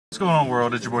going on,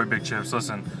 world? It's your boy Big Chips.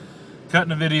 Listen,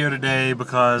 cutting a video today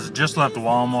because I just left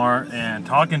Walmart and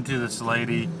talking to this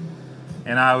lady,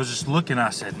 and I was just looking. I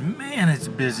said, man, it's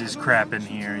busy as crap in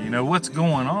here. You know, what's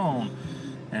going on?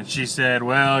 And she said,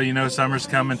 well, you know, summer's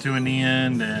coming to an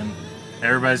end and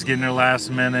everybody's getting their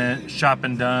last minute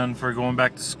shopping done for going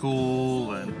back to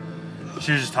school. And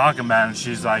she was just talking about it, and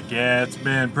she's like, yeah, it's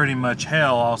been pretty much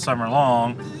hell all summer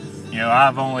long. You know,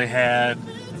 I've only had,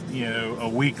 you know, a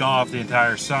week off the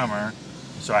entire summer,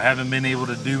 so I haven't been able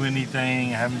to do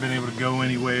anything. I haven't been able to go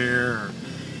anywhere, or,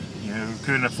 you know,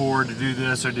 couldn't afford to do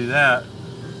this or do that.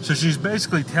 So she's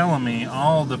basically telling me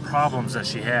all the problems that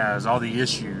she has, all the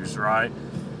issues, right?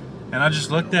 And I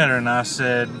just looked at her and I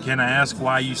said, can I ask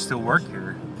why you still work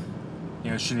here?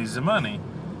 You know, she needs the money.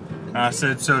 And I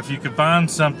said, so if you could find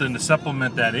something to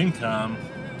supplement that income,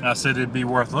 I said, it'd be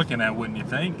worth looking at, wouldn't you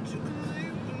think?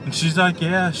 And she's like,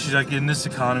 yeah. She's like, in this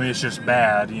economy, it's just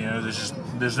bad. You know,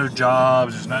 there's no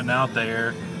jobs, there's nothing out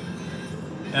there.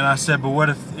 And I said, but what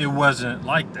if it wasn't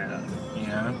like that? You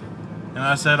know? And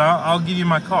I said, I'll give you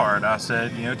my card. I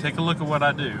said, you know, take a look at what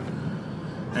I do.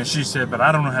 And she said, but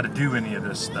I don't know how to do any of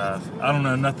this stuff. I don't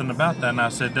know nothing about that. And I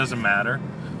said, doesn't matter.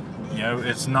 You know,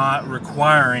 it's not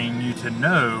requiring you to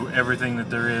know everything that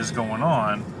there is going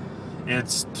on.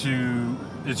 It's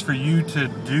for you to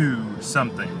do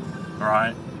something,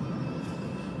 right?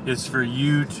 It's for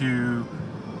you to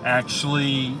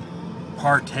actually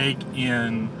partake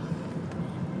in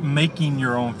making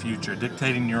your own future,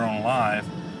 dictating your own life.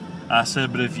 I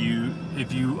said, but if you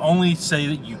only say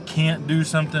that you can't do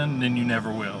something, then you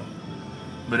never will.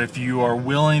 But if you are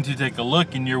willing to take a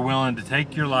look and you're willing to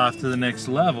take your life to the next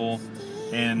level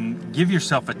and give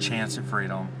yourself a chance at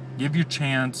freedom, give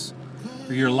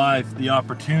your life the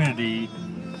opportunity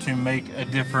to make a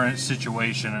different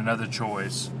situation, another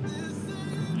choice.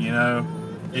 You know,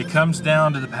 it comes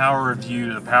down to the power of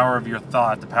you, the power of your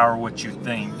thought, the power of what you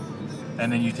think,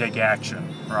 and then you take action,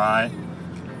 right?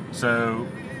 So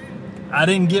I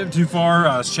didn't get too far.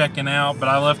 I was checking out, but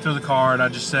I left her the card. I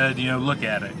just said, you know, look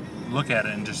at it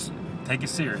and just take it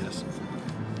serious.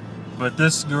 But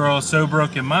this girl is so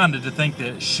broken-minded to think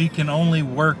that she can only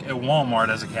work at Walmart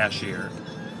as a cashier,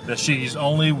 that she's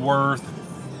only worth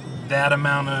that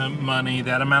amount of money,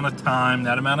 that amount of time,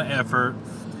 that amount of effort,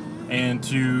 and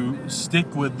to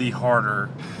stick with the harder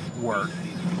work.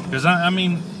 Because I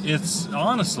mean, it's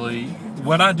honestly,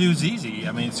 what I do is easy.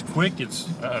 I mean, it's quick. It's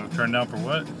turned down for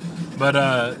what?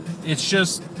 But it's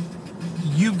just,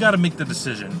 you've got to make the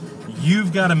decision.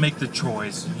 You've got to make the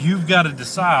choice. You've got to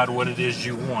decide what it is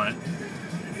you want.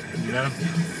 You know?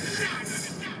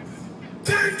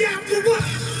 Turn down for what?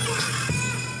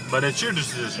 But it's your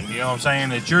decision. You know what I'm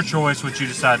saying? It's your choice what you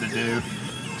decide to do.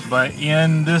 But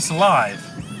in this life,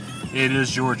 it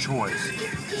is your choice.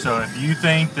 So if you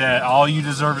think that all you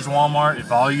deserve is Walmart,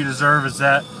 if all you deserve is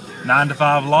that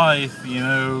 9-to-5 life, you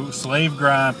know, slave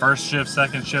grind, first shift,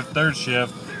 second shift, third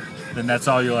shift, then that's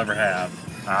all you'll ever have.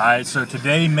 All right, so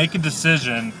today make a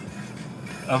decision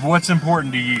of what's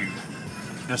important to you.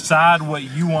 Decide what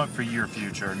you want for your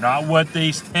future, not what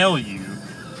they tell you,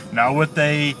 not what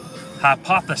they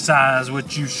hypothesize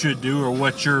what you should do or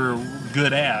what you're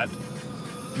good at.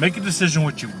 Make a decision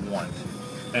what you want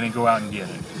and then go out and get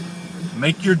it.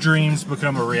 Make your dreams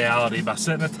become a reality by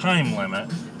setting a time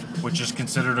limit, which is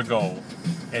considered a goal,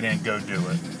 and then go do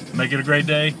it. Make it a great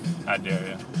day. I dare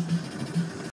you.